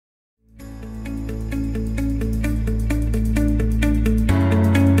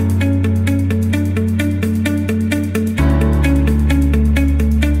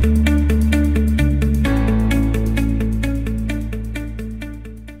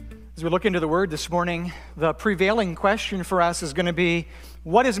As we look into the Word this morning, the prevailing question for us is going to be,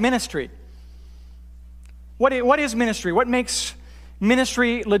 what is ministry? What is ministry? What makes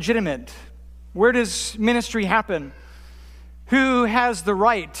ministry legitimate? Where does ministry happen? Who has the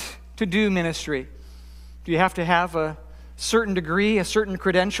right to do ministry? Do you have to have a certain degree, a certain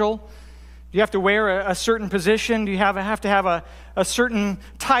credential? Do you have to wear a certain position? Do you have to have a certain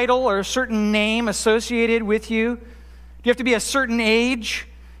title or a certain name associated with you? Do you have to be a certain age?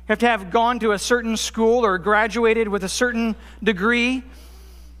 You have to have gone to a certain school or graduated with a certain degree?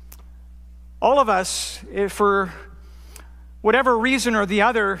 All of us, for whatever reason or the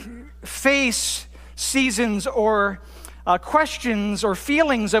other, face seasons or questions or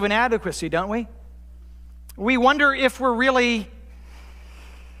feelings of inadequacy, don't we? We wonder if we're really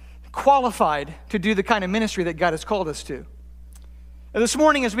qualified to do the kind of ministry that God has called us to. And this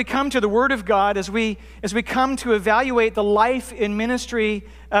morning, as we come to the Word of God, as we come to evaluate the life and ministry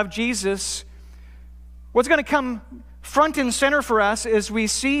of Jesus, what's going to come front and center for us is we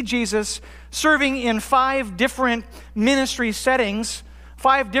see Jesus serving in 5 different ministry settings,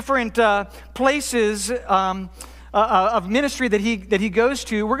 5 different places of ministry that he goes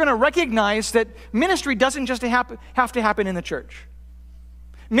to. We're going to recognize that ministry doesn't just have to happen in the church.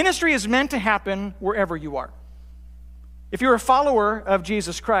 Ministry is meant to happen wherever you are. If you're a follower of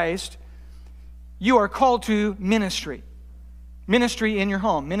Jesus Christ, you are called to ministry. Ministry in your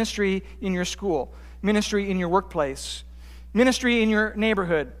home, ministry in your school, ministry in your workplace, ministry in your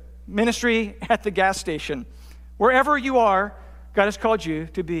neighborhood, ministry at the gas station. Wherever you are, God has called you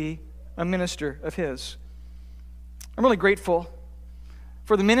to be a minister of His. I'm really grateful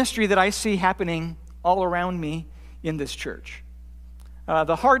for the ministry that I see happening all around me in this church.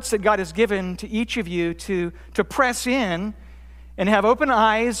 The hearts that God has given to each of you to press in and have open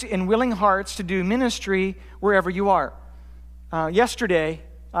eyes and willing hearts to do ministry wherever you are. Yesterday,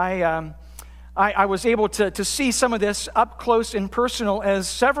 I was able to see some of this up close and personal as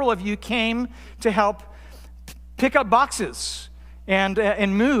several of you came to help pick up boxes and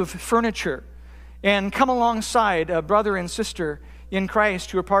move furniture and come alongside a brother and sister in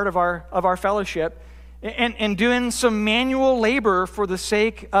Christ who are part of our fellowship and doing some manual labor for the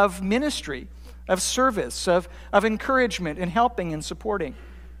sake of ministry, of service, of encouragement and helping and supporting.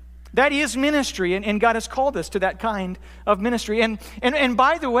 That is ministry, and God has called us to that kind of ministry. And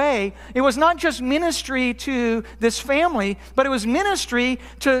by the way, it was not just ministry to this family, but it was ministry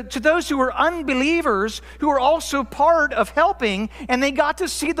to those who were unbelievers who were also part of helping, and they got to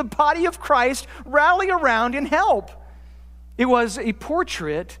see the body of Christ rally around and help. It was a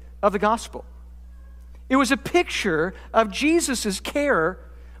portrait of the gospel. It was a picture of Jesus' care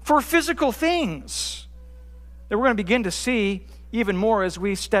for physical things that we're going to begin to see even more as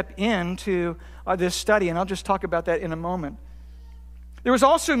we step into this study, and I'll just talk about that in a moment. There was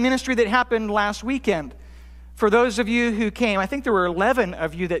also ministry that happened last weekend. For those of you who came, I think there were 11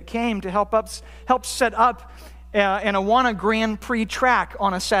 of you that came to help set up an Awana Grand Prix track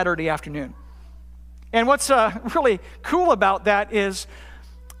on a Saturday afternoon. And what's really cool about that is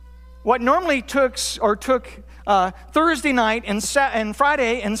what normally took Thursday night and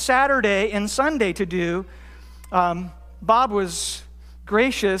Friday and Saturday and Sunday to do, Bob was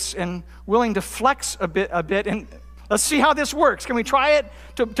gracious and willing to flex a bit, and let's see how this works. Can we try it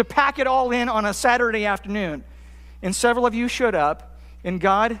to pack it all in on a Saturday afternoon? And several of you showed up, and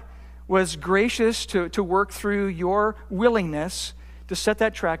God was gracious to work through your willingness to set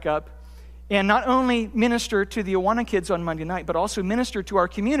that track up and not only minister to the Awana kids on Monday night, but also minister to our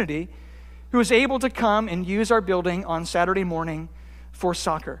community who was able to come and use our building on Saturday morning for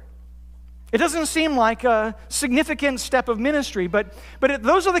soccer. It doesn't seem like a significant step of ministry, but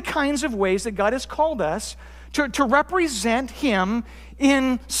those are the kinds of ways that God has called us to represent Him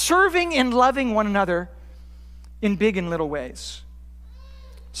in serving and loving one another in big and little ways.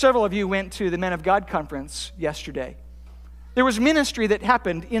 Several of you went to the Men of God conference yesterday. There was ministry that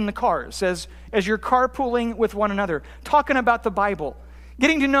happened in the cars as you're carpooling with one another, talking about the Bible,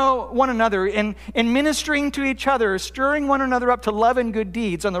 getting to know one another and ministering to each other, stirring one another up to love and good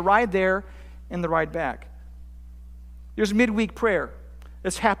deeds on the ride there and the ride back. There's midweek prayer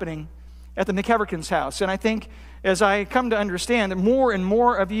that's happening at the McEverkins house. And I think as I come to understand that more and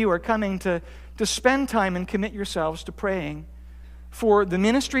more of you are coming to spend time and commit yourselves to praying for the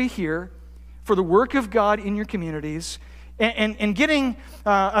ministry here, for the work of God in your communities, and getting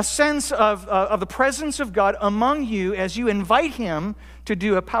a sense of the presence of God among you as you invite Him to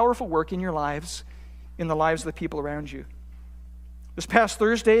do a powerful work in your lives, in the lives of the people around you. This past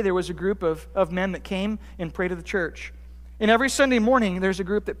Thursday, there was a group of men that came and prayed at the church. And every Sunday morning, there's a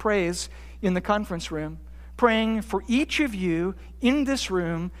group that prays in the conference room, praying for each of you in this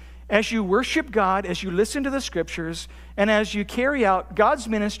room as you worship God, as you listen to the Scriptures, and as you carry out God's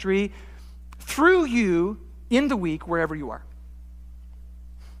ministry through you in the week wherever you are.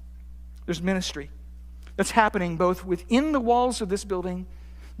 There's ministry that's happening both within the walls of this building,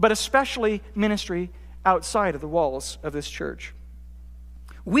 but especially ministry outside of the walls of this church.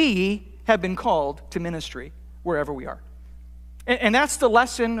 We have been called to ministry wherever we are. And that's the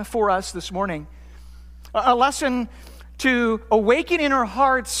lesson for us this morning. A lesson to awaken in our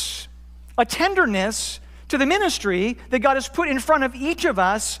hearts a tenderness to the ministry that God has put in front of each of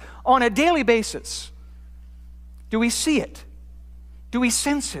us on a daily basis. Do we see it? Do we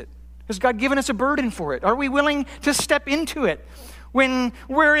sense it? Has God given us a burden for it? Are we willing to step into it? When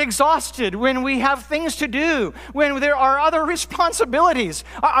we're exhausted, when we have things to do, when there are other responsibilities,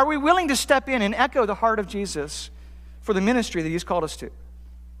 are we willing to step in and echo the heart of Jesus for the ministry that He's called us to?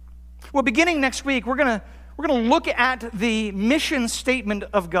 Well, beginning next week, we're going to look at the mission statement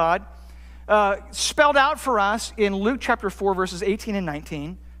of God spelled out for us in Luke chapter 4, verses 18 and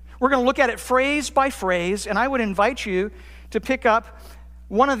 19. We're going to look at it phrase by phrase, and I would invite you to pick up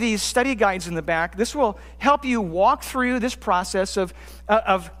one of these study guides in the back. This will help you walk through this process of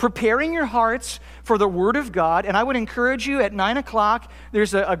preparing your hearts for the Word of God. And I would encourage you at 9 o'clock,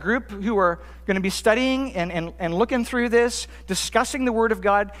 there's a group who are going to be studying and looking through this, discussing the Word of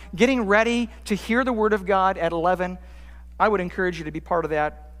God, getting ready to hear the Word of God at 11. I would encourage you to be part of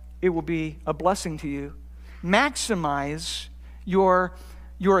that. It will be a blessing to you. Maximize your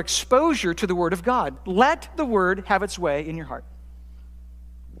exposure to the Word of God. Let the Word have its way in your heart.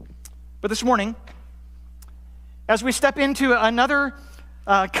 But this morning, as we step into another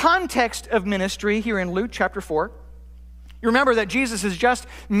context of ministry here in Luke chapter 4, you remember that Jesus has just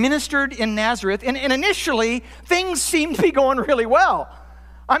ministered in Nazareth, and initially, things seem to be going really well.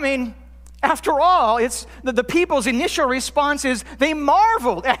 I mean, after all, it's the people's initial response is they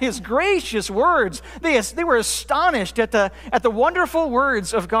marveled at His gracious words. They were astonished at the wonderful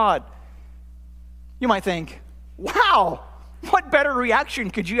words of God. You might think, wow, what better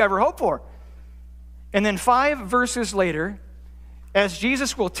reaction could you ever hope for? And then 5 verses later, as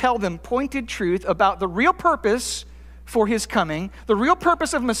Jesus will tell them pointed truth about the real purpose for His coming, the real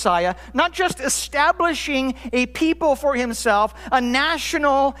purpose of Messiah, not just establishing a people for Himself, a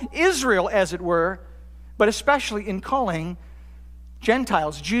national Israel, as it were, but especially in calling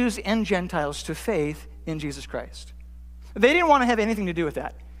Gentiles, Jews and Gentiles, to faith in Jesus Christ. They didn't want to have anything to do with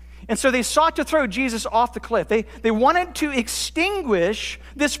that. And so they sought to throw Jesus off the cliff. They wanted to extinguish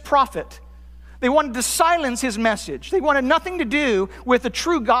this prophet. They wanted to silence his message. They wanted nothing to do with the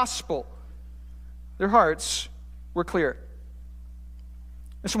true gospel. Their hearts were clear.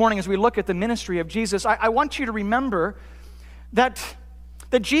 This morning, as we look at the ministry of Jesus, I want you to remember that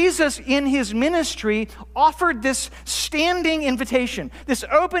Jesus in His ministry offered this standing invitation, this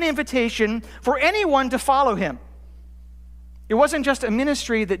open invitation for anyone to follow Him. It wasn't just a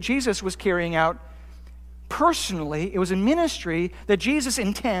ministry that Jesus was carrying out personally. It was a ministry that Jesus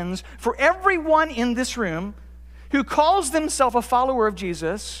intends for everyone in this room who calls themselves a follower of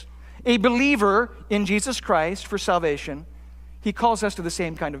Jesus, a believer in Jesus Christ for salvation. He calls us to the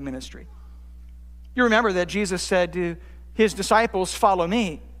same kind of ministry. You remember that Jesus said to His disciples, "Follow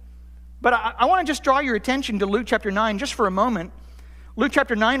me." But I want to just draw your attention to Luke chapter 9 just for a moment. Luke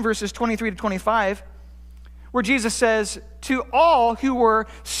chapter 9, verses 23 to 25. Where Jesus says to all who were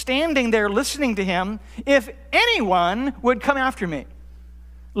standing there listening to Him, "If anyone would come after me,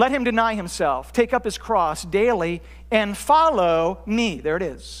 let him deny himself, take up his cross daily, and follow me." There it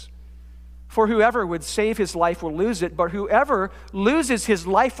is. "For whoever would save his life will lose it, but whoever loses his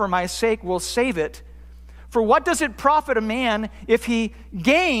life for my sake will save it. For what does it profit a man if he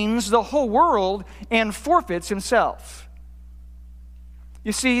gains the whole world and forfeits himself?"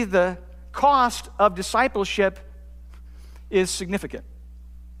 You see, the cost of discipleship is significant.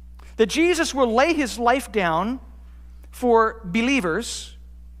 That Jesus will lay His life down for believers.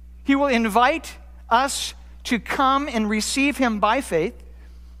 He will invite us to come and receive Him by faith,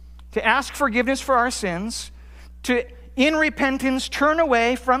 to ask forgiveness for our sins, to, in repentance, turn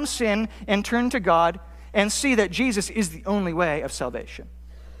away from sin and turn to God and see that Jesus is the only way of salvation.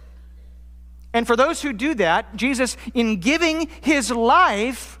 And for those who do that, Jesus, in giving His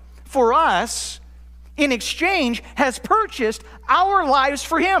life for us, in exchange, has purchased our lives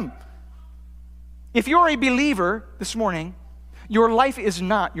for Him. If you're a believer this morning, your life is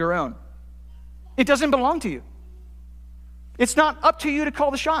not your own. It doesn't belong to you. It's not up to you to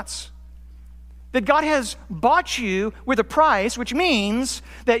call the shots. That God has bought you with a price, which means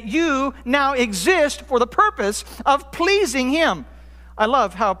that you now exist for the purpose of pleasing Him. I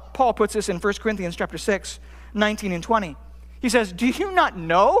love how Paul puts this in 1 Corinthians chapter 6, 19 and 20. He says, do you not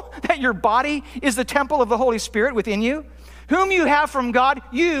know that your body is the temple of the Holy Spirit within you, whom you have from God?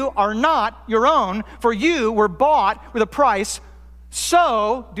 You are not your own, for you were bought with a price.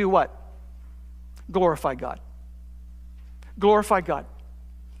 So do what? Glorify God. Glorify God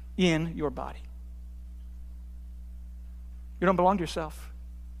in your body. You don't belong to yourself.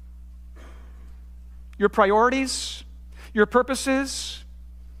 Your priorities, your purposes,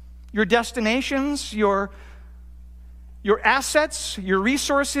 your destinations, your assets, your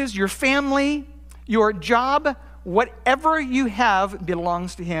resources, your family, your job, whatever you have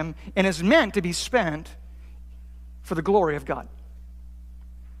belongs to Him and is meant to be spent for the glory of God.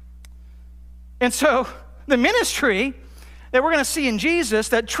 And so the ministry that we're going to see in Jesus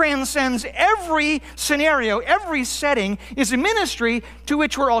that transcends every scenario, every setting, is a ministry to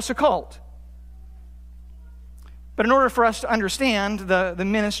which we're also called. But in order for us to understand the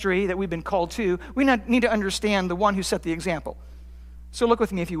ministry that we've been called to, we need to understand the one who set the example. So look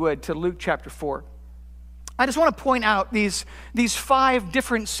with me, if you would, to Luke chapter 4. I just want to point out these 5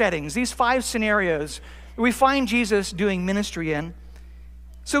 different settings, these 5 scenarios that we find Jesus doing ministry in,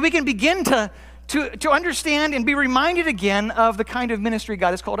 so we can begin to understand and be reminded again of the kind of ministry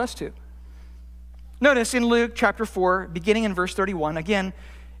God has called us to. Notice in Luke chapter 4, beginning in verse 31, again,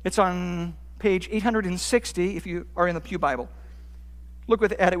 it's on page 860 if you are in the Pew Bible. Look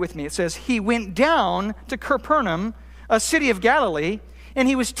at it with me. It says, he went down to Capernaum, a city of Galilee, and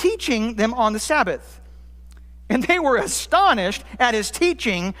he was teaching them on the Sabbath. And they were astonished at his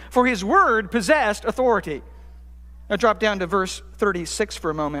teaching, for his word possessed authority. Now drop down to verse 36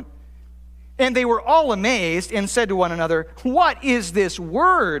 for a moment. And they were all amazed and said to one another, what is this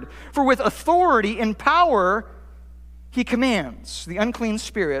word? For with authority and power he commands the unclean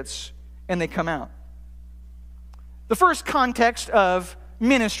spirits, and they come out. The first context of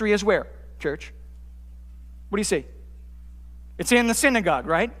ministry is where, church? What do you see? It's in the synagogue,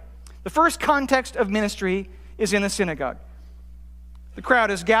 right? The first context of ministry is in the synagogue. The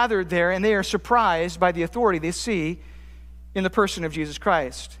crowd is gathered there, and they are surprised by the authority they see in the person of Jesus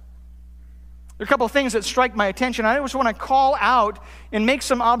Christ. There are a couple of things that strike my attention. I just want to call out and make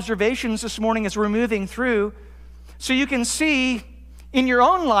some observations this morning as we're moving through, so you can see in your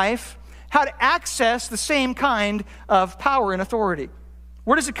own life how to access the same kind of power and authority.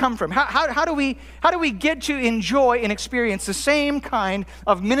 Where does it come from? How do we get to enjoy and experience the same kind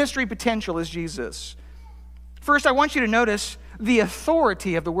of ministry potential as Jesus? First, I want you to notice the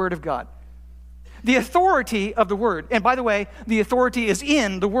authority of the Word of God. The authority of the Word. And by the way, the authority is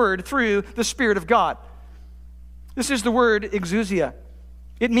in the Word through the Spirit of God. This is the word exousia.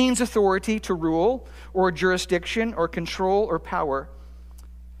 It means authority to rule, or jurisdiction, or control, or power.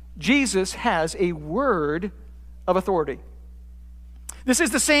 Jesus has a word of authority. This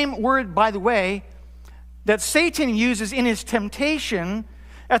is the same word, by the way, that Satan uses in his temptation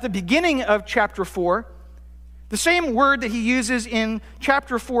at the beginning of chapter 4. The same word that he uses in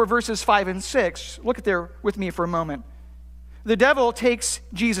chapter 4, verses 5 and 6. Look at there with me for a moment. The devil takes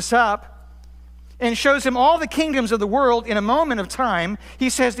Jesus up and shows him all the kingdoms of the world in a moment of time. He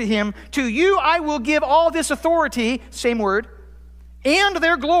says to him, to you I will give all this authority, same word, and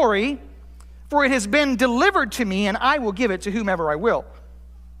their glory, for it has been delivered to me, and I will give it to whomever I will.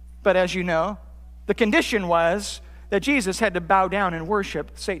 But as you know, the condition was that Jesus had to bow down and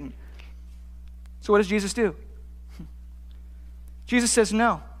worship Satan. So what does Jesus do? Jesus says,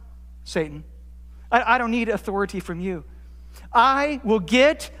 no, Satan, I don't need authority from you. I will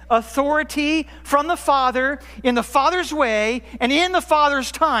get authority from the Father in the Father's way and in the Father's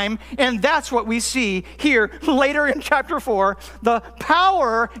time, and that's what we see here later in chapter 4. The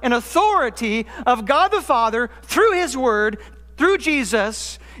power and authority of God the Father through His Word, through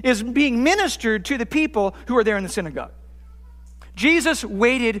Jesus, is being ministered to the people who are there in the synagogue. Jesus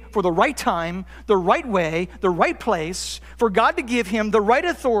waited for the right time, the right way, the right place for God to give Him the right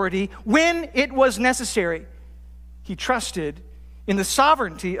authority when it was necessary. He trusted in the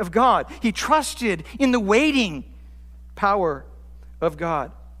sovereignty of God. He trusted in the waiting power of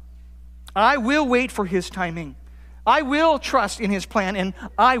God. I will wait for His timing. I will trust in His plan, and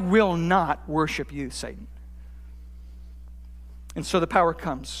I will not worship you, Satan. And so the power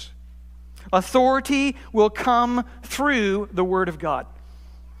comes. Authority will come through the Word of God.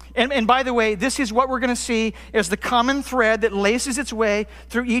 And by the way, this is what we're going to see as the common thread that laces its way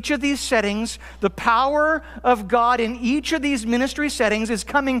through each of these settings. The power of God in each of these ministry settings is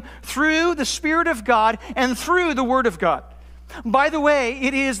coming through the Spirit of God and through the Word of God. By the way,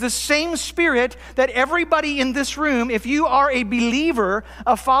 it is the same Spirit that everybody in this room, if you are a believer,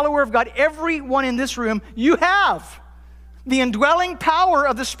 a follower of God, everyone in this room, you have the indwelling power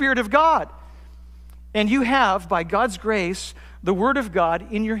of the Spirit of God. And you have, by God's grace, the Word of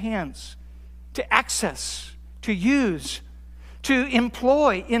God in your hands to access, to use, to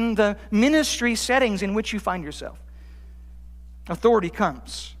employ in the ministry settings in which you find yourself. Authority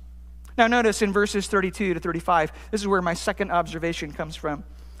comes. Now notice in verses 32 to 35, this is where my second observation comes from.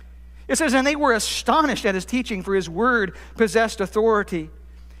 It says, and they were astonished at his teaching, for his word possessed authority.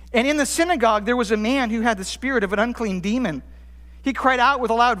 And in the synagogue there was a man who had the spirit of an unclean demon. He cried out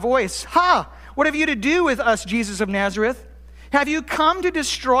with a loud voice, "Ha! What have you to do with us, Jesus of Nazareth? Have you come to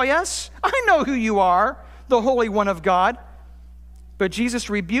destroy us? I know who you are, the Holy One of God." But Jesus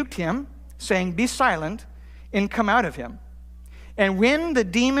rebuked him, saying, "Be silent and come out of him." And when the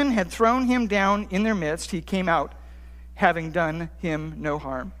demon had thrown him down in their midst, he came out, having done him no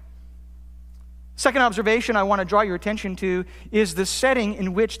harm. Second observation I want to draw your attention to is the setting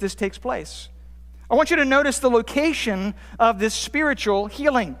in which this takes place. I want you to notice the location of this spiritual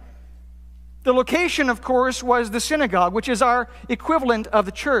healing. The location, of course, was the synagogue, which is our equivalent of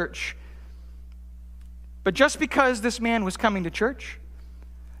the church. But just because this man was coming to church,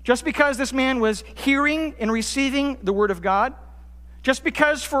 just because this man was hearing and receiving the Word of God, just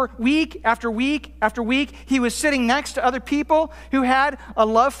because for week after week after week he was sitting next to other people who had a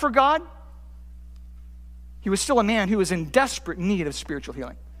love for God, he was still a man who was in desperate need of spiritual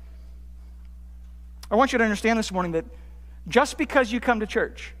healing. I want you to understand this morning that just because you come to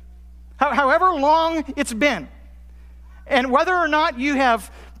church, however long it's been, and whether or not you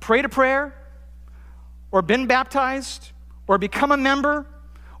have prayed a prayer, or been baptized, or become a member,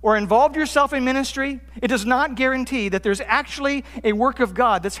 or involved yourself in ministry, it does not guarantee that there's actually a work of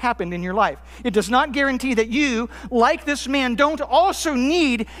God that's happened in your life. It does not guarantee that you, like this man, don't also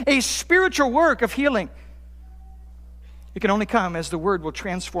need a spiritual work of healing. It can only come as the Word will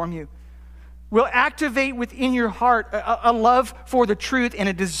transform you, will activate within your heart a love for the truth and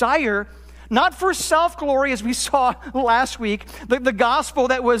a desire, not for self-glory as we saw last week, the gospel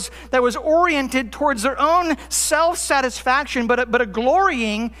that was oriented towards their own self-satisfaction, but a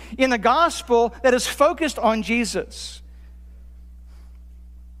glorying in the gospel that is focused on Jesus.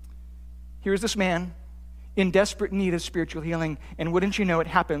 Here's this man in desperate need of spiritual healing, and wouldn't you know, it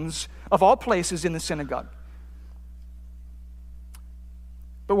happens, of all places, in the synagogue.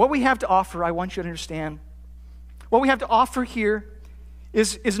 But what we have to offer, I want you to understand, what we have to offer here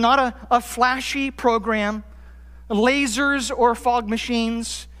is not a flashy program, lasers or fog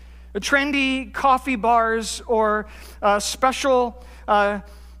machines, trendy coffee bars, or special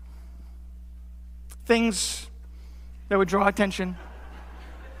things that would draw attention.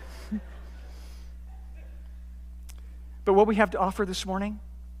 But what we have to offer this morning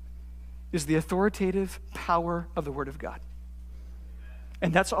is the authoritative power of the Word of God.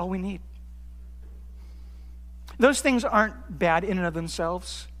 And that's all we need. Those things aren't bad in and of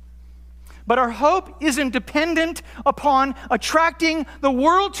themselves. But our hope isn't dependent upon attracting the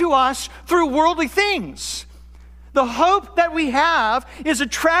world to us through worldly things. The hope that we have is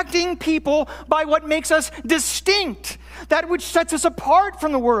attracting people by what makes us distinct, that which sets us apart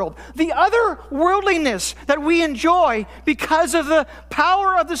from the world. The other worldliness that we enjoy because of the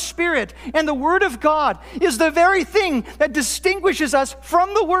power of the Spirit and the Word of God is the very thing that distinguishes us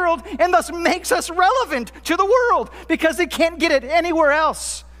from the world and thus makes us relevant to the world, because they can't get it anywhere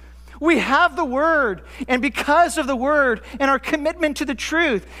else. We have the Word, and because of the Word and our commitment to the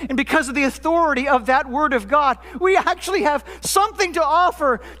truth, and because of the authority of that Word of God, we actually have something to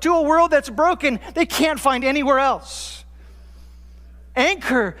offer to a world that's broken they can't find anywhere else.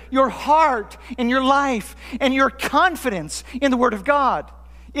 Anchor your heart and your life and your confidence in the Word of God.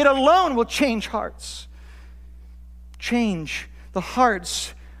 It alone will change hearts. Change the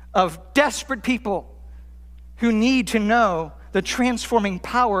hearts of desperate people who need to know the transforming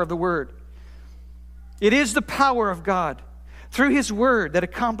power of the Word. It is the power of God through His Word that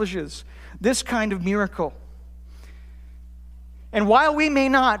accomplishes this kind of miracle. And while we may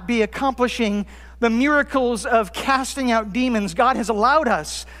not be accomplishing the miracles of casting out demons, God has allowed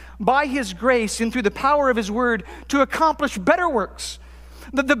us, by His grace and through the power of His Word, to accomplish better works.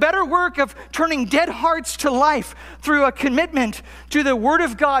 The better work of turning dead hearts to life through a commitment to the Word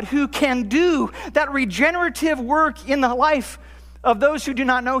of God, who can do that regenerative work in the life of those who do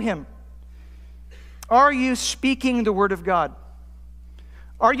not know Him. Are you speaking the Word of God?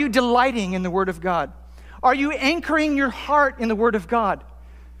 Are you delighting in the Word of God? Are you anchoring your heart in the Word of God?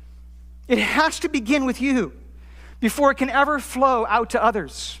 It has to begin with you before it can ever flow out to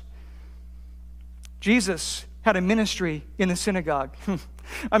others. Jesus had a ministry in the synagogue,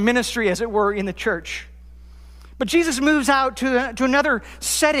 a ministry, as it were, in the church. But Jesus moves out to another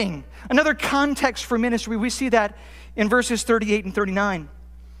setting, another context for ministry. We see that in verses 38 and 39.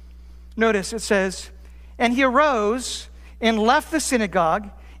 Notice it says, And he arose and left the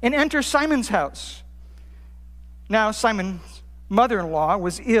synagogue and entered Simon's house. Now Simon's mother-in-law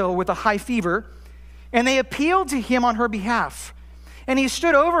was ill with a high fever, and they appealed to him on her behalf. And he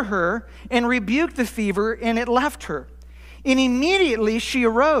stood over her and rebuked the fever, and it left her. And immediately she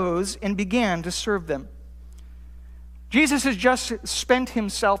arose and began to serve them. Jesus has just spent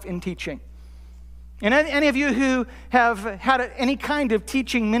himself in teaching. And any of you who have had any kind of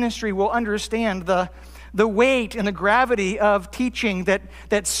teaching ministry will understand the weight and the gravity of teaching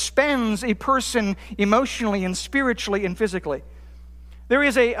that spends a person emotionally and spiritually and physically. There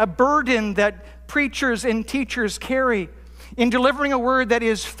is a burden that preachers and teachers carry in delivering a word that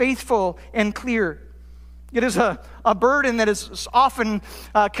is faithful and clear. It is a burden that is often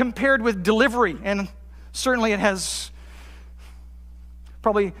compared with delivery, and certainly it has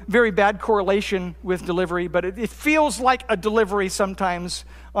probably very bad correlation with delivery, but it feels like a delivery sometimes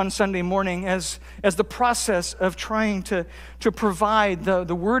on Sunday morning as the process of trying to provide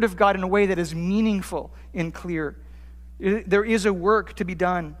the Word of God in a way that is meaningful and clear. There is a work to be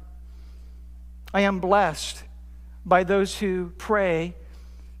done. I am blessed by those who pray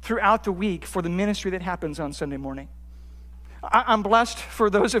throughout the week for the ministry that happens on Sunday morning. I'm blessed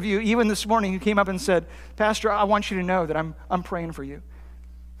for those of you, even this morning, who came up and said, Pastor, I want you to know that I'm praying for you.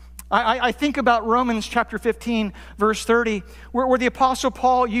 I think about Romans chapter 15, verse 30, where the Apostle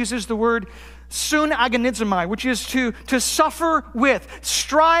Paul uses the word sun agonizomai, which is to suffer with.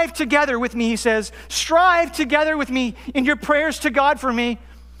 Strive together with me, he says. Strive together with me in your prayers to God for me.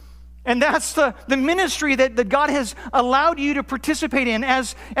 And that's the ministry that God has allowed you to participate in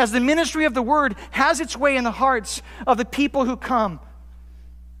as the ministry of the Word has its way in the hearts of the people who come.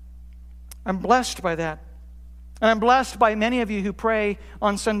 I'm blessed by that. And I'm blessed by many of you who pray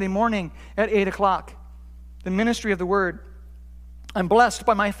on Sunday morning at 8 o'clock, the ministry of the Word. I'm blessed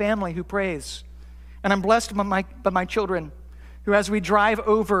by my family who prays. And I'm blessed by my children who, as we drive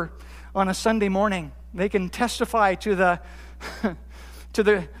over on a Sunday morning, they can testify to the to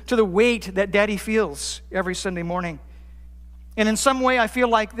the weight that Daddy feels every Sunday morning. And in some way, I feel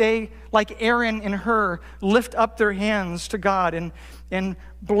like they, like Aaron and Hur, lift up their hands to God and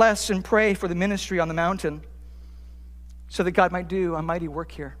bless and pray for the ministry on the mountain so that God might do a mighty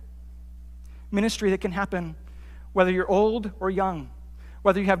work here. Ministry that can happen whether you're old or young,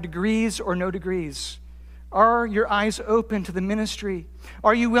 whether you have degrees or no degrees. Are your eyes open to the ministry?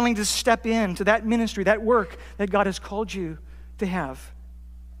 Are you willing to step into that ministry, that work that God has called you to have?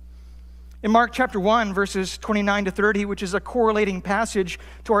 In Mark chapter 1, verses 29 to 30, which is a correlating passage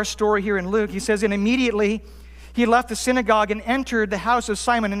to our story here in Luke, he says, and immediately he left the synagogue and entered the house of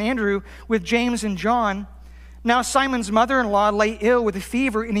Simon and Andrew with James and John. Now Simon's mother-in-law lay ill with a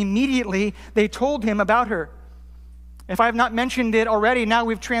fever, and immediately they told him about her. If I have not mentioned it already, now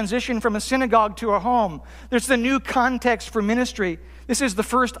we've transitioned from a synagogue to a home. There's the new context for ministry. This is the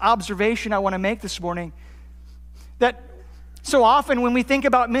first observation I want to make this morning. That so often when we think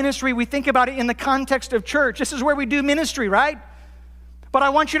about ministry, we think about it in the context of church. This is where we do ministry, right? But I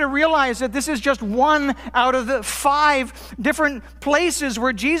want you to realize that this is just one out of the 5 different places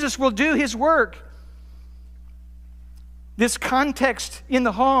where Jesus will do his work. This context in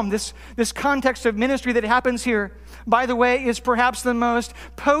the home, this context of ministry that happens here, by the way, is perhaps the most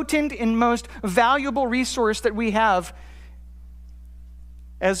potent and most valuable resource that we have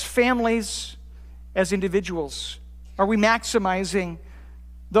as families, as individuals. Are we maximizing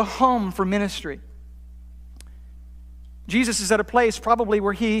the home for ministry? Jesus is at a place probably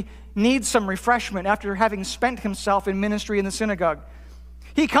where he needs some refreshment after having spent himself in ministry in the synagogue.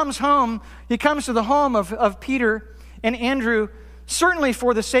 He comes home, he comes to the home of Peter and Andrew, certainly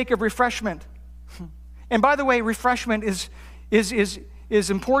for the sake of refreshment. And by the way, refreshment is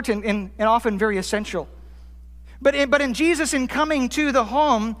important and often very essential. But in Jesus, in coming to the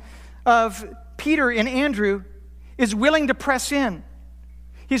home of Peter and Andrew, is willing to press in.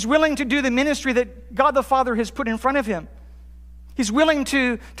 He's willing to do the ministry that God the Father has put in front of him. He's willing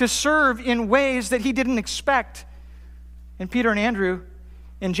to serve in ways that he didn't expect. And Peter and Andrew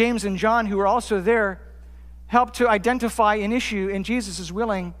and James and John, who were also there, help to identify an issue, and Jesus is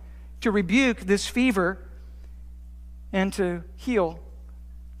willing to rebuke this fever and to heal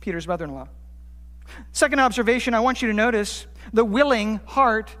Peter's mother-in-law. Second observation, I want you to notice the willing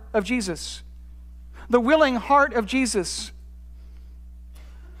heart of Jesus. The willing heart of Jesus.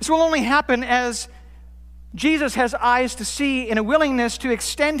 This will only happen as Jesus has eyes to see and a willingness to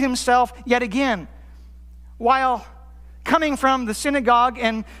extend himself yet again. While coming from the synagogue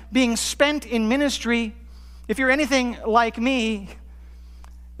and being spent in ministry, if you're anything like me,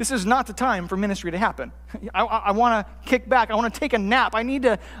 this is not the time for ministry to happen. I want to kick back. I want to take a nap. I need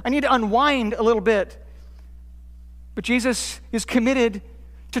to unwind a little bit. But Jesus is committed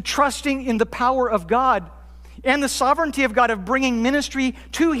to trusting in the power of God and the sovereignty of God of bringing ministry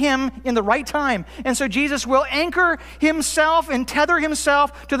to him in the right time. And so Jesus will anchor himself and tether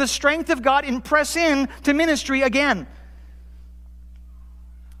himself to the strength of God and press in to ministry again.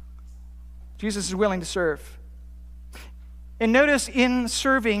 Jesus is willing to serve. And notice in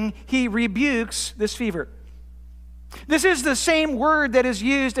serving, he rebukes this fever. This is the same word that is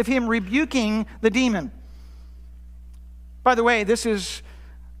used of him rebuking the demon. By the way, this is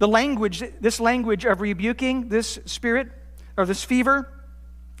the language, this language of rebuking this spirit or this fever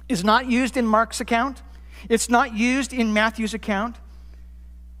is not used in Mark's account. It's not used in Matthew's account,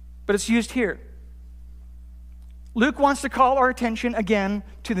 but it's used here. Luke wants to call our attention again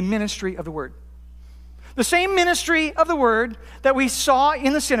to the ministry of the word. The same ministry of the word that we saw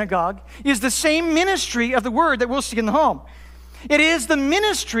in the synagogue is the same ministry of the word that we'll see in the home. It is the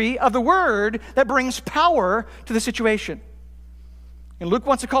ministry of the word that brings power to the situation. And Luke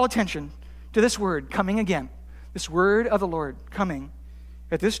wants to call attention to this word coming again, this word of the Lord coming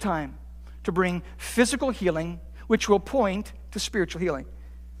at this time to bring physical healing, which will point to spiritual healing.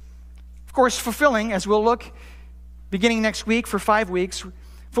 Of course, fulfilling, as we'll look beginning next week for 5 weeks,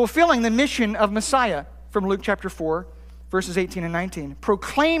 fulfilling the mission of Messiah from Luke chapter 4, verses 18 and 19,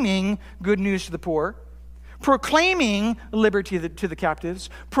 proclaiming good news to the poor, proclaiming liberty to the captives,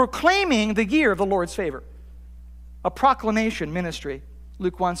 proclaiming the year of the Lord's favor. A proclamation ministry.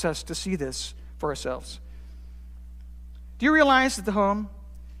 Luke wants us to see this for ourselves. Do you realize that the home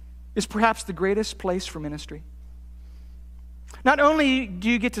is perhaps the greatest place for ministry? Not only do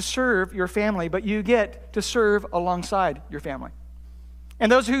you get to serve your family, but you get to serve alongside your family.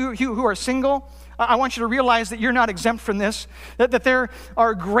 And those who are single, I want you to realize that you're not exempt from this, that there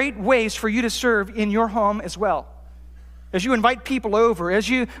are great ways for you to serve in your home as well. As you invite people over, as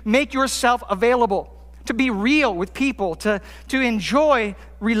you make yourself available to be real with people, to enjoy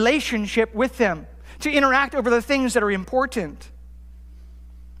relationship with them, to interact over the things that are important.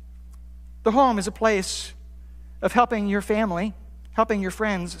 The home is a place of helping your family, helping your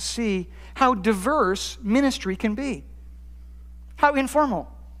friends see how diverse ministry can be. How informal,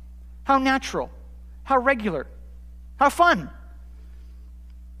 how natural, how regular, how fun.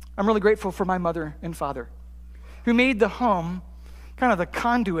 I'm really grateful for my mother and father who made the home kind of the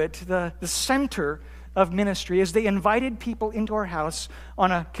conduit, the center of ministry as they invited people into our house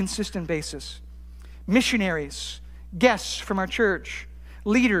on a consistent basis. Missionaries, guests from our church,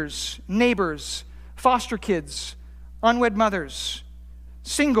 leaders, neighbors, foster kids, unwed mothers,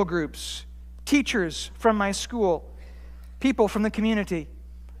 single groups, teachers from my school, people from the community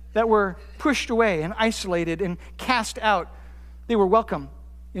that were pushed away and isolated and cast out. They were welcome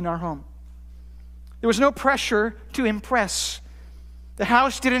in our home. There was no pressure to impress. The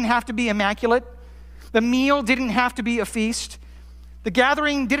house didn't have to be immaculate. The meal didn't have to be a feast. The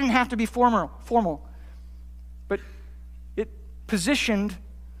gathering didn't have to be formal. But it positioned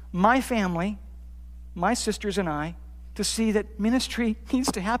my family, my sisters and I, to see that ministry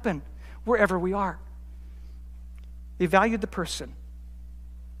needs to happen wherever we are. They valued the person,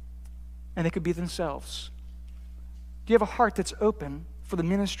 and they could be themselves. Do you have a heart that's open for the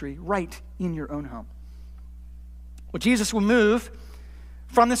ministry right in your own home? Well, Jesus will move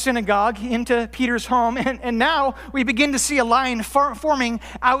from the synagogue into Peter's home, and now we begin to see a line forming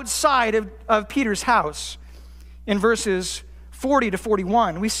outside of Peter's house. In verses 40 to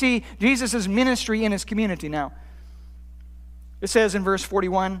 41, we see Jesus' ministry in his community now. It says in verse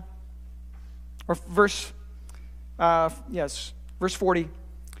 41, or verse 40,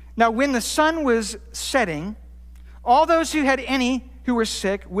 "Now when the sun was setting, all those who had any who were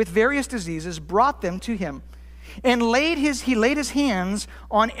sick with various diseases brought them to him. And he laid his hands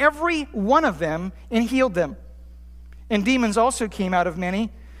on every one of them and healed them. And demons also came out of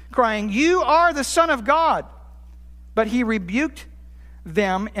many, crying, 'You are the Son of God.' But he rebuked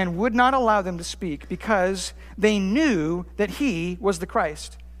them and would not allow them to speak, because they knew that he was the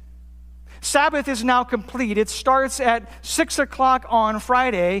Christ." Sabbath is now complete. It starts at 6 o'clock on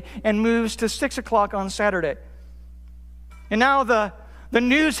Friday and moves to 6 o'clock on Saturday. And now the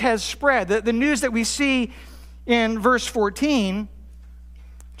news has spread. The news that we see in verse 14,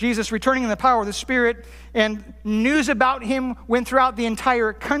 Jesus returning in the power of the Spirit, and news about him went throughout the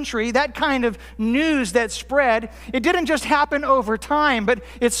entire country. That kind of news that spread, it didn't just happen over time, but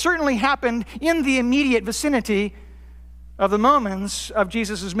it certainly happened in the immediate vicinity of the moments of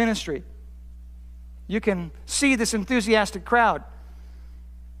Jesus' ministry. You can see this enthusiastic crowd.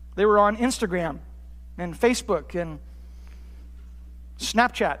 They were on Instagram and Facebook and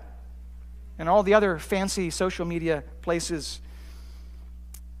Snapchat and all the other fancy social media places.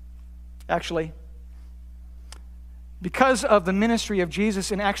 Actually, Because of the ministry of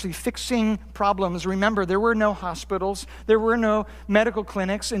Jesus in actually fixing problems. Remember, there were no hospitals, there were no medical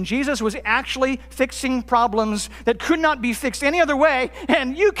clinics, and Jesus was actually fixing problems that could not be fixed any other way.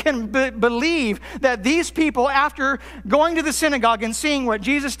 And you can believe that these people, after going to the synagogue and seeing what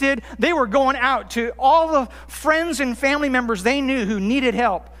Jesus did, they were going out to all the friends and family members they knew who needed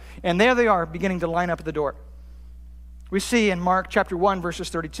help. And there they are, beginning to line up at the door. We see in Mark chapter 1, verses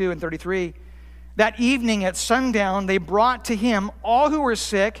 32 and 33, that evening at sundown, they brought to him all who were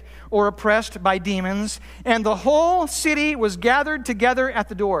sick or oppressed by demons, and the whole city was gathered together at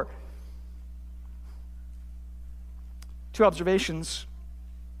the door. Two observations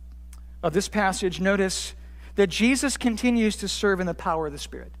of this passage. Notice that Jesus continues to serve in the power of the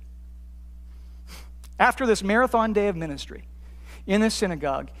Spirit. After this marathon day of ministry, in a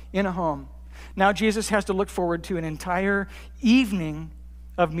synagogue, in a home, now Jesus has to look forward to an entire evening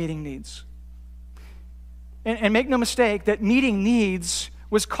of meeting needs. And make no mistake that meeting needs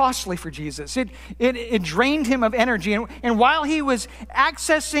was costly for Jesus. It drained him of energy. And while he was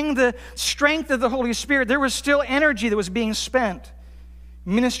accessing the strength of the Holy Spirit, there was still energy that was being spent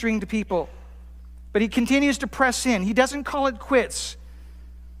ministering to people. But he continues to press in. He doesn't call it quits.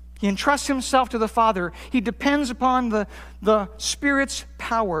 He entrusts himself to the Father. He depends upon the Spirit's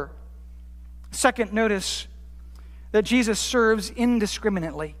power. Second, notice that Jesus serves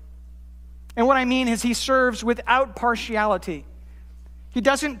indiscriminately. And what I mean is he serves without partiality. He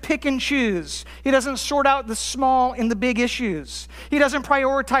doesn't pick and choose. He doesn't sort out the small and the big issues. He doesn't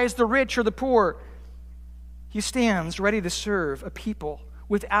prioritize the rich or the poor. He stands ready to serve a people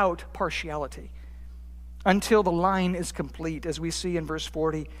without partiality until the line is complete, as we see in verse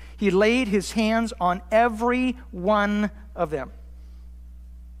 40. He laid his hands on every one of them.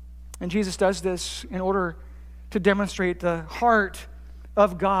 And Jesus does this in order to demonstrate the heart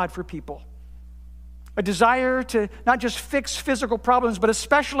of God for people. A desire to not just fix physical problems, but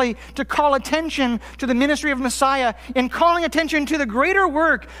especially to call attention to the ministry of Messiah and calling attention to the greater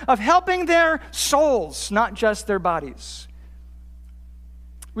work of helping their souls, not just their bodies.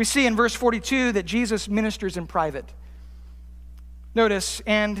 We see in verse 42 that Jesus ministers in private. Notice,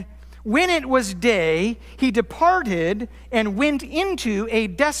 and when it was day, he departed and went into a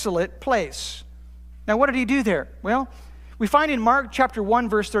desolate place. Now, what did he do there? Well, we find in Mark chapter 1,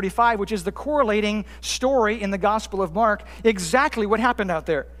 verse 35, which is the correlating story in the Gospel of Mark, exactly what happened out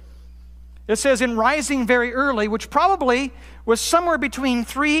there. It says, in rising very early, which probably was somewhere between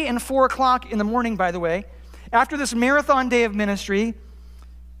 3 and 4 o'clock in the morning, by the way, after this marathon day of ministry,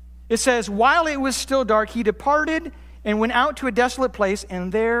 it says, while it was still dark, he departed and went out to a desolate place,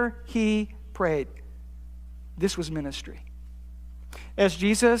 and there he prayed. This was ministry. As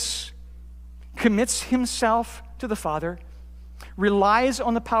Jesus commits himself to the Father, relies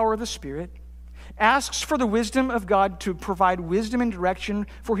on the power of the Spirit, asks for the wisdom of God to provide wisdom and direction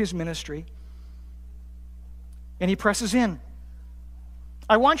for his ministry, and he presses in.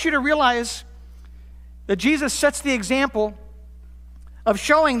 I want you to realize that Jesus sets the example of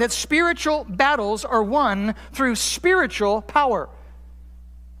showing that spiritual battles are won through spiritual power.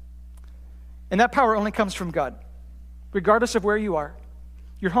 And that power only comes from God, regardless of where you are.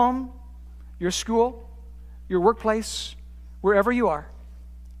 Your home, your school, your workplace, wherever you are.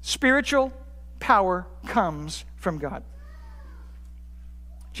 Spiritual power comes from God.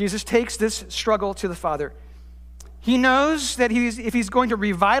 Jesus takes this struggle to the Father. He knows that if he's going to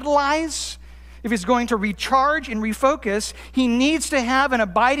revitalize, if he's going to recharge and refocus, he needs to have an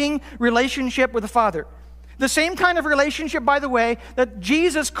abiding relationship with the Father. The same kind of relationship, by the way, that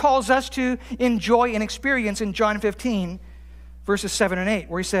Jesus calls us to enjoy and experience in John 15, verses 7 and 8,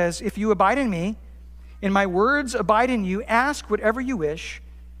 where he says, if you abide in me, and my words abide in you, ask whatever you wish,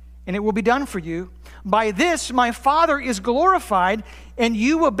 and it will be done for you. By this my Father is glorified, and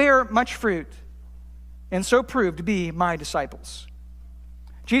you will bear much fruit, and so prove to be my disciples.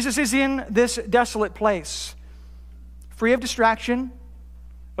 Jesus is in this desolate place, free of distraction,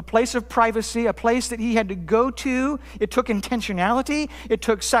 a place of privacy, a place that he had to go to. It took intentionality. It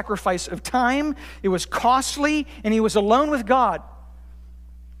took sacrifice of time. It was costly, and he was alone with God.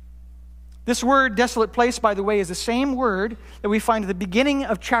 This word, desolate place, by the way, is the same word that we find at the beginning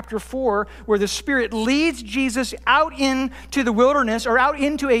of chapter 4, where the Spirit leads Jesus out into the wilderness or out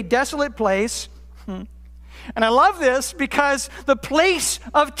into a desolate place. And I love this because the place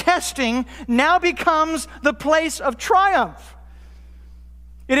of testing now becomes the place of triumph.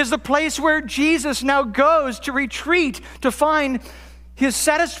 It is the place where Jesus now goes to retreat to find his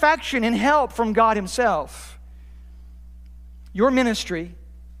satisfaction and help from God himself. Your ministry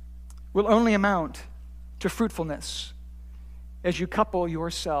will only amount to fruitfulness as you couple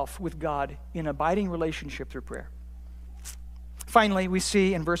yourself with God in abiding relationship through prayer. Finally, we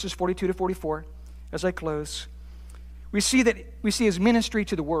see in verses 42 to 44, as I close, we see his ministry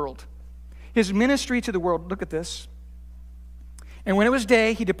to the world. His ministry to the world. Look at this. And when it was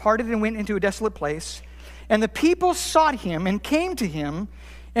day, he departed and went into a desolate place. And the people sought him and came to him,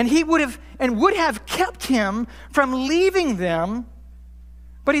 and he would have kept him from leaving them.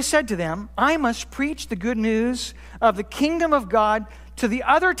 But he said to them, I must preach the good news of the kingdom of God to the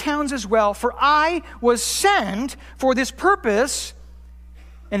other towns as well, for I was sent for this purpose.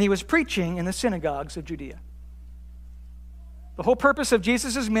 And he was preaching in the synagogues of Judea. The whole purpose of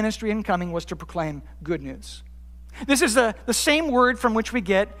Jesus' ministry and coming was to proclaim good news. This is the same word from which we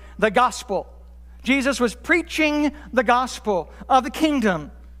get the gospel. Jesus was preaching the gospel of the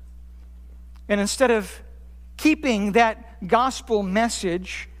kingdom. And instead of keeping that gospel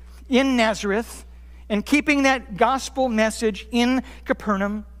message in Nazareth and keeping that gospel message in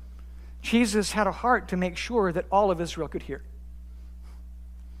Capernaum, Jesus had a heart to make sure that all of Israel could hear.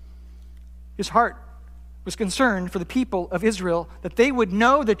 His heart was concerned for the people of Israel, that they would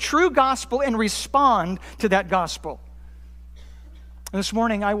know the true gospel and respond to that gospel. And this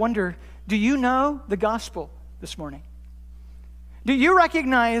morning, I wonder, do you know the gospel this morning? Do you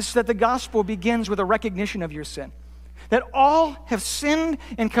recognize that the gospel begins with a recognition of your sin? That all have sinned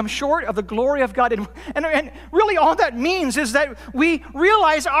and come short of the glory of God. And really all that means is that we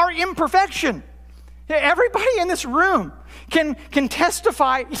realize our imperfection. Everybody in this room can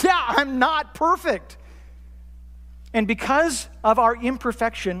testify, yeah, I'm not perfect. And because of our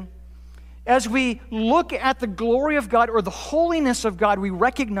imperfection, as we look at the glory of God or the holiness of God, we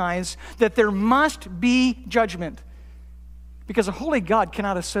recognize that there must be judgment. Because a holy God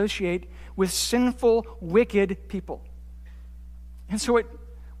cannot associate with sinful, wicked people. And so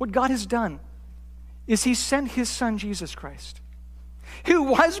what God has done is He sent His Son, Jesus Christ, who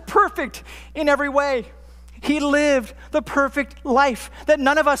was perfect in every way. He lived the perfect life that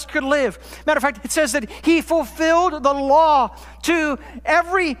none of us could live. Matter of fact, it says that He fulfilled the law to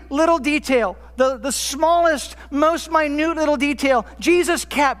every little detail. The smallest, most minute little detail, Jesus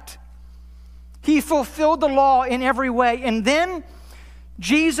kept. He fulfilled the law in every way. And then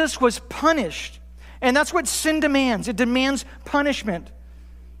Jesus was punished. And that's what sin demands. It demands punishment.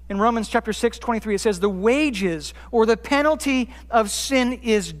 In Romans chapter 6:23, it says, the wages or the penalty of sin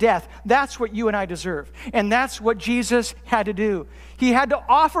is death. That's what you and I deserve. And that's what Jesus had to do. He had to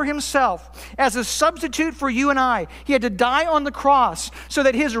offer Himself as a substitute for you and I. He had to die on the cross so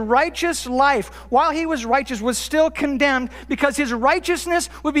that His righteous life, while He was righteous, was still condemned, because His righteousness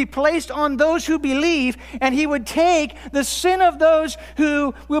would be placed on those who believe, and He would take the sin of those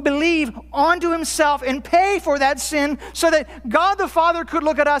who will believe onto Himself and pay for that sin so that God the Father could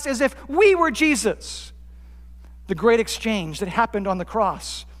look at us as if we were Jesus. The great exchange that happened on the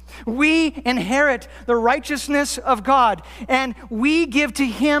cross. We inherit the righteousness of God, and we give to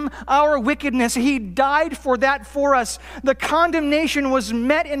Him our wickedness. He died for that for us. The condemnation was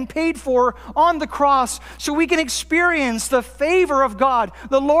met and paid for on the cross, so we can experience the favor of God,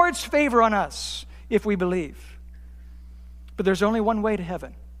 the Lord's favor on us, if we believe. But there's only one way to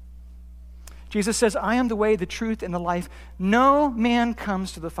heaven. Jesus says, I am the way, the truth, and the life. No man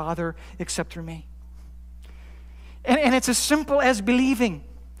comes to the Father except through me. And it's as simple as believing.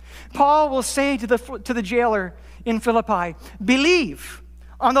 Paul will say to the jailer in Philippi, believe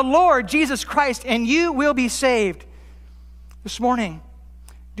on the Lord Jesus Christ and you will be saved. This morning,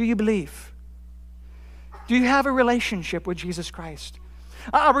 do you believe? Do you have a relationship with Jesus Christ?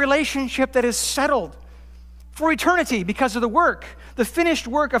 A relationship that is settled for eternity because of the finished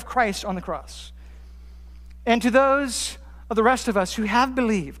work of Christ on the cross. And to those of the rest of us who have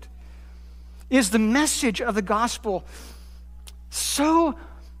believed, is the message of the gospel so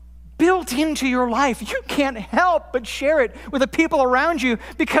built into your life, you can't help but share it with the people around you,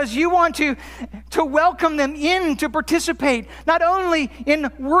 because you want to welcome them in to participate, not only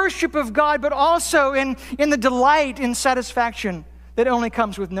in worship of God, but also in the delight and satisfaction that only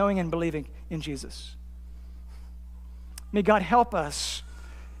comes with knowing and believing in Jesus. May God help us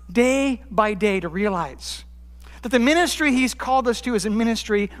day by day to realize that the ministry He's called us to is a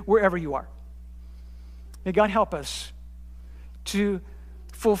ministry wherever you are. May God help us to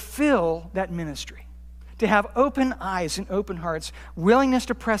fulfill that ministry, to have open eyes and open hearts, willingness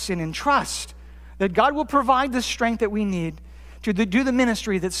to press in and trust that God will provide the strength that we need to do the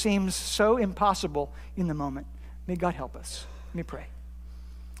ministry that seems so impossible in the moment. May God help us. Let me pray.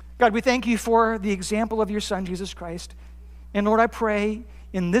 God, we thank You for the example of Your Son, Jesus Christ. And Lord, I pray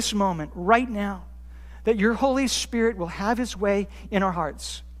in this moment, right now, that Your Holy Spirit will have His way in our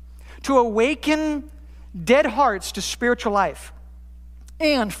hearts to awaken dead hearts to spiritual life,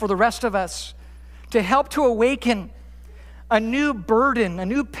 and for the rest of us to help to awaken a new burden, a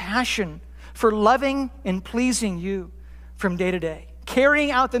new passion for loving and pleasing you from day to day, carrying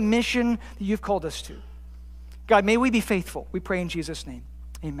out the mission that you've called us to. God, may we be faithful. We pray in Jesus' name.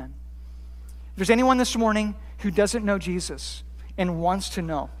 Amen. If there's anyone this morning who doesn't know Jesus and wants to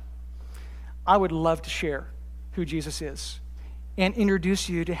know, I would love to share who Jesus is and introduce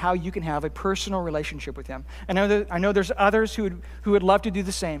you to how you can have a personal relationship with him. I know there's others who would love to do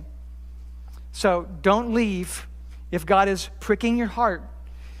the same. So don't leave if God is pricking your heart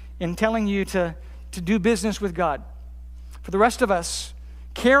and telling you to do business with God. For the rest of us,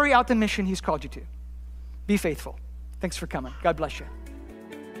 carry out the mission he's called you to. Be faithful. Thanks for coming. God bless you.